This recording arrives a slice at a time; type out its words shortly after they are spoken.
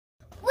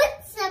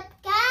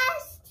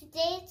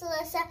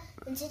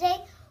and today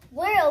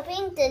we're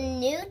opening the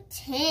new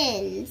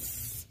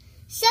tins.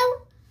 So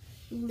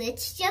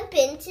let's jump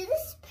into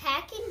this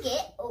pack and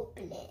get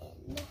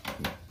opening.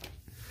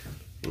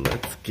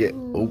 Let's get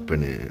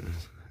opening.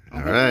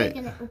 All right.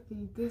 We're gonna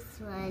open this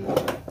one.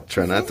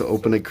 Try not to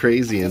open it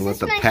crazy and let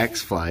the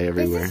packs fly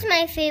everywhere. This is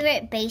my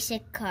favorite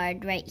basic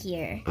card right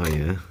here. Oh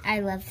yeah. I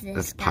love this.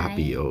 That's guy.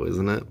 Poplio,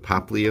 isn't it?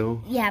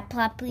 Poplio. Yeah,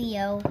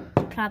 Poplio.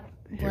 What?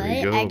 Here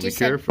we go. I just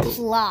Be careful. said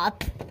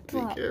plop.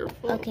 Be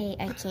careful. Okay,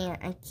 I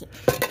can't.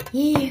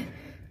 Yeah.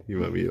 You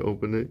want me to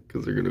open it?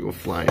 Because they're gonna go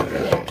flying.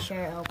 Yeah,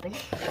 sure, open.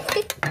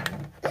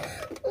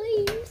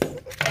 Please.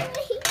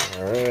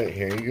 All right,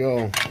 here you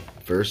go.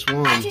 First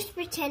one. I just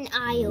pretend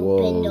I opened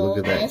all look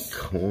at this. that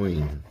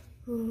coin.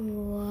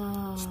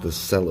 Wow. It's the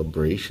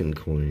celebration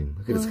coin.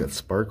 Look at it, it's got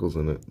sparkles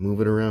in it.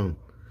 Move it around.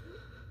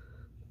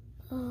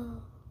 Oh.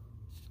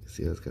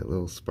 See how it's got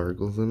little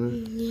sparkles in it?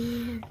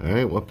 Yeah. All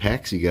right, what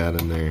packs you got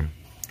in there?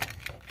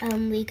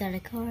 We got a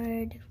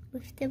card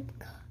with the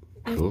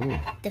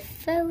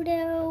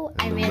photo.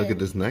 And then look at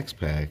this next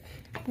pack.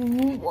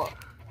 What?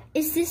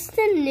 Is this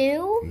the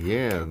new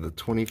Yeah, the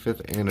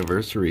 25th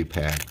anniversary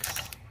packs.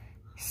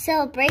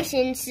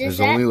 celebrations? There's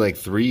only like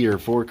 3 or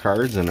 4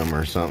 cards in them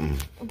or something.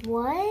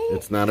 What?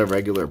 It's not a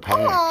regular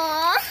pack.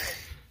 Aww.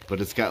 But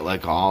it's got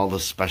like all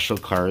the special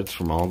cards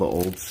from all the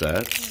old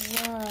sets.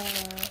 Whoa.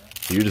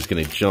 So you're just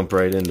going to jump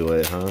right into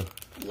it, huh?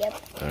 Yep.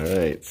 All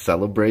right,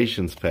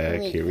 celebrations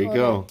pack. Here we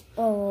go.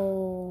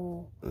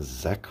 Oh.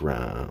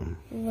 Zekrom.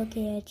 Look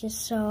at I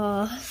just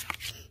saw.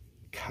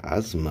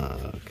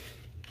 Cosmog.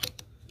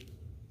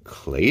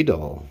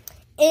 Claydol.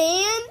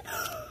 And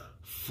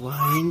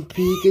Flying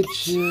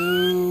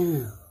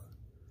Pikachu.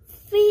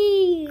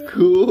 feed.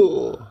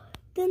 Cool.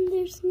 Then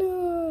there's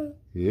no.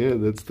 Yeah,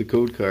 that's the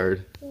code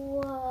card.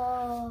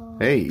 Whoa.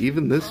 Hey,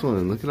 even this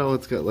one. Look at how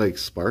it's got like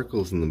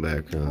sparkles in the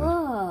background.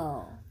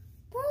 Whoa.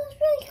 That was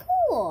really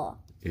cool.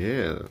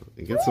 Yeah,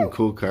 you got some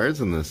cool cards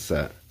in this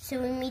set. So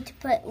we need to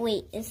put,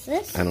 wait, is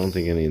this? I don't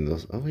think any of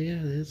those. Oh yeah,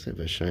 it's have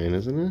a shine,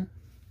 isn't it?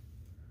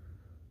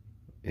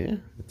 Yeah,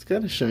 it's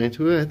got a shine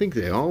to it. I think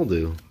they all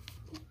do.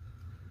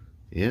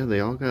 Yeah, they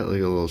all got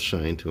like a little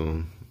shine to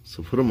them.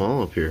 So put them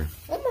all up here.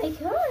 Oh my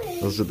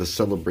god. Those are the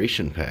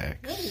celebration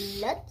packs.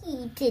 We're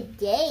lucky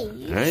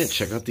today. All right,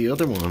 check out the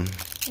other one.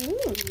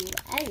 Ooh,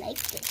 I like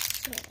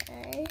this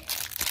one.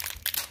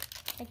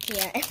 I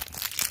can't.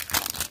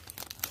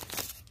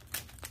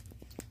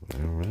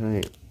 All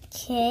right.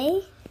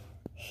 Okay.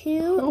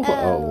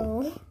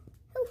 Ho-ho.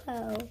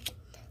 Ho-ho.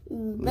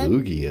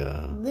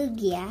 Lugia.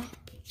 Lugia.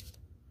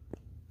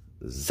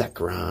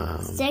 Zekrom.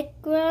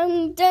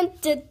 Zekrom. Dun,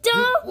 dun,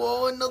 dun.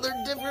 Whoa, another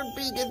different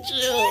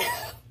Pikachu.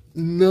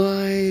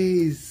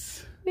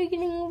 Nice. We're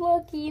getting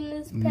lucky in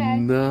this pack.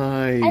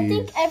 Nice. I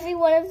think every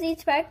one of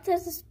these packs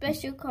has a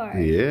special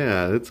card.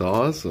 Yeah, that's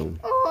awesome.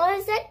 Oh,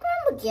 is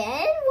Zekrom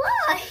again?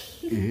 Why?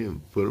 Yeah,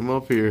 put them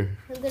up here.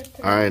 I'm gonna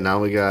put All right, now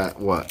we got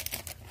what?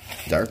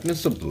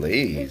 Darkness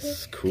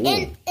Ablaze. Cool.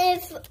 And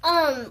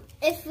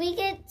if we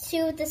get 2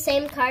 of the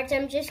same cards,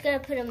 I'm just gonna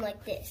put them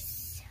like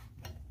this.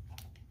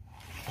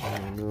 I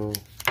know.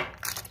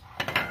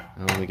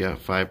 I only got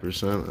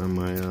 5% on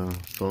my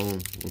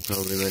phone. We're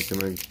probably not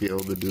gonna be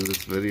able to do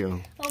this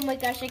video. Oh my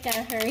gosh, I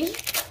gotta hurry.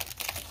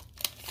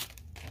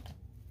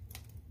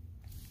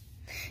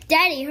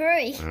 Daddy,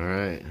 hurry. All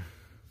right.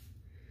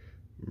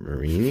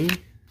 Marini,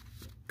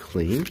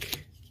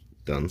 Clink,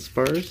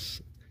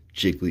 Dunsparce,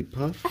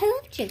 Jigglypuff, I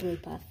love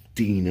Jigglypuff.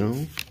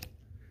 Dino.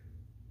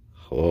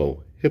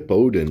 Oh,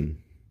 Hippowdon.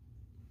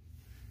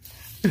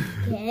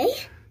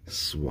 Okay.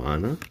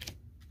 Swanna,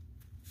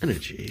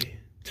 Energy,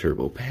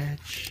 Turbo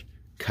Patch,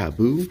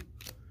 Kaboo,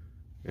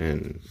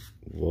 and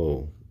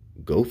whoa,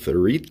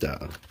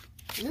 Gotharita.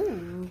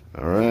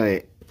 All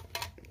right,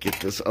 get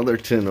this other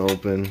tin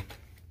open.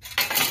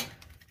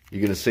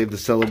 You gonna save the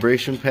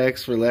celebration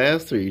packs for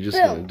last, or are you just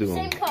gonna do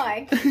Same them?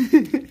 card.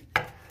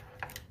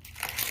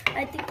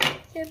 I think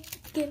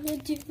I'm gonna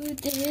do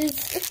this.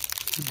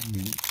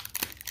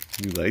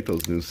 You like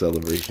those new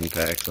celebration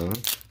packs, huh?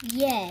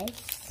 Yes.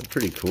 They're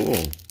pretty cool.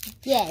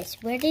 Yes.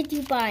 Where did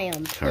you buy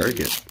them?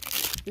 Target.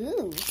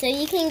 Ooh. So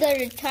you can go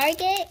to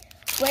Target.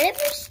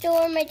 Whatever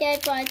store my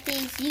dad bought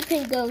these, you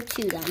can go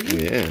to them.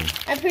 Yeah.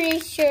 I'm pretty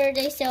sure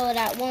they sell it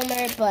at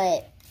Walmart,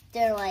 but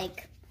they're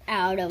like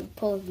out of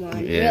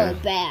Pokemon really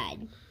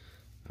bad.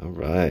 All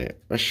right.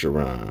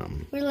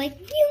 Reshiram. We're like,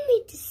 you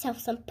need to sell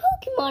some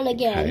Pokemon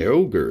again.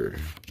 Kyogre.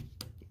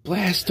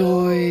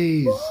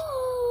 Blastoise.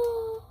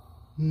 Whoa.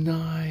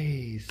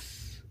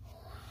 Nice.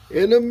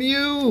 And a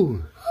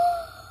Mew.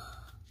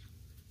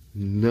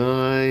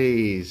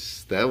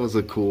 Nice. That was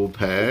a cool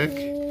pack.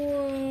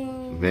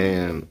 Whoa.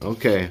 Man.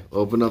 Okay.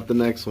 Open up the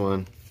next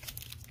one.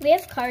 We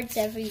have cards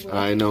everywhere.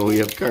 I know we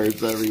have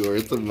cards everywhere.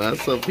 It's a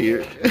mess up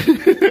here.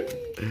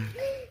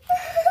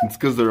 It's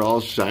because they're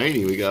all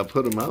shiny. We got to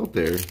put them out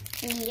there.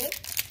 Yep.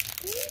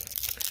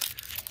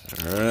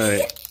 All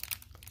right.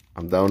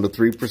 I'm down to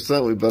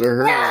 3%. We better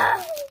hurry.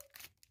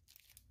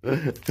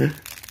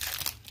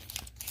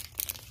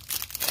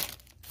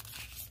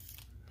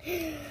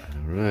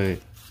 All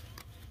right.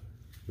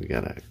 We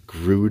got a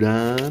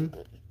Groudon,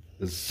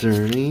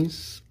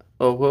 Xerneas,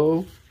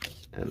 Oh-Oh,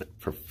 and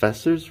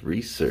Professor's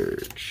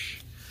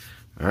Research.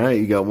 All right,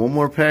 you got one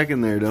more pack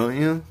in there, don't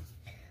you?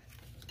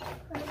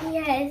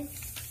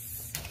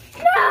 Yes.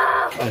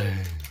 No!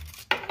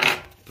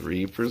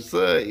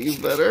 3%, you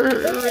better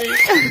hurry.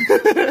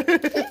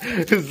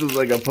 This is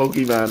like a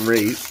Pokemon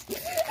race.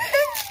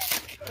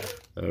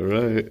 All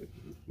right,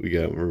 we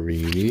got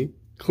Marini,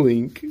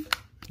 Clink,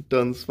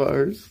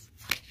 Dunsparce,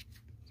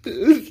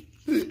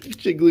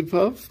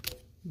 Jigglypuff,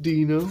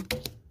 Dino,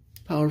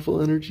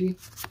 Powerful Energy,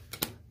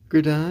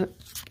 Gridot,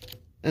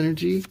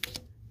 Energy,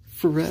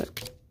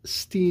 Ferret,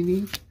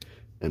 Steenie,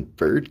 and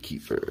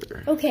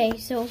Birdkeeper. Okay,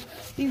 so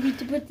we need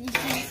to put these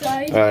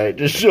inside. Alright,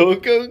 just show a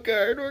code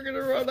card. We're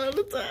gonna run out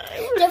of time.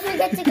 Don't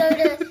forget to go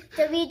to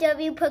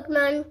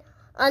www.pokemon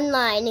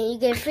online and you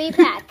get a free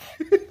pack.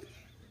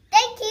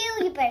 Thank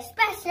you. You better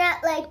smash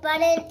that like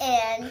button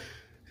and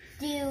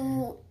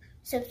do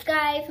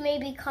subscribe,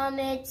 maybe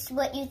comment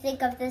what you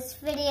think of this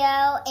video,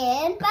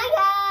 and bye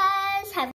guys.